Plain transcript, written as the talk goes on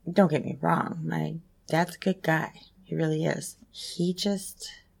don't get me wrong, my dad's a good guy. He really is. He just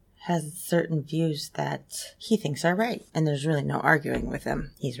has certain views that he thinks are right, and there's really no arguing with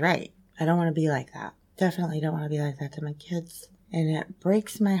him. He's right. I don't want to be like that. Definitely don't want to be like that to my kids. And it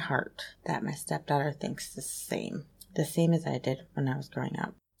breaks my heart that my stepdaughter thinks the same as I did when I was growing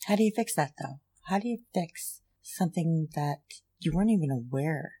up. How do you fix that, though? How do you fix something that you weren't even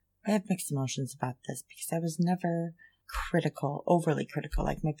aware? I have mixed emotions about this because I was never overly critical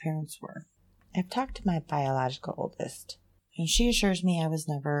like my parents were. I've talked to my biological oldest, and she assures me I was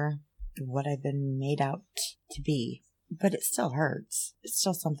never what I've been made out to be. But it still hurts. It's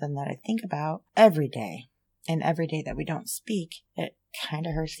still something that I think about every day. And every day that we don't speak, it kind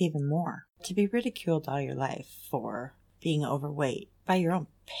of hurts even more. To be ridiculed all your life for being overweight by your own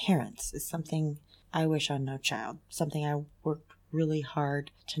parents is something I wish on no child. Something I worked really hard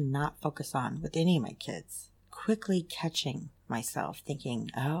to not focus on with any of my kids. Quickly catching myself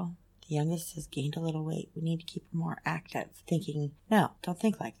thinking, oh, the youngest has gained a little weight. We need to keep her more active. Thinking, no, don't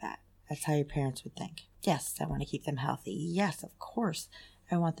think like that. That's how your parents would think. Yes, I want to keep them healthy. Yes, of course.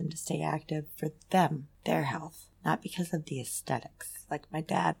 I want them to stay active for them, their health, not because of the aesthetics. Like my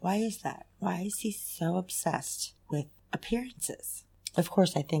dad, why is that? Why is he so obsessed with appearances? Of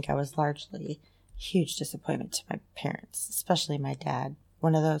course, I think I was largely a huge disappointment to my parents, especially my dad.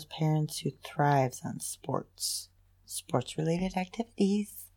 One of those parents who thrives on sports-related activities.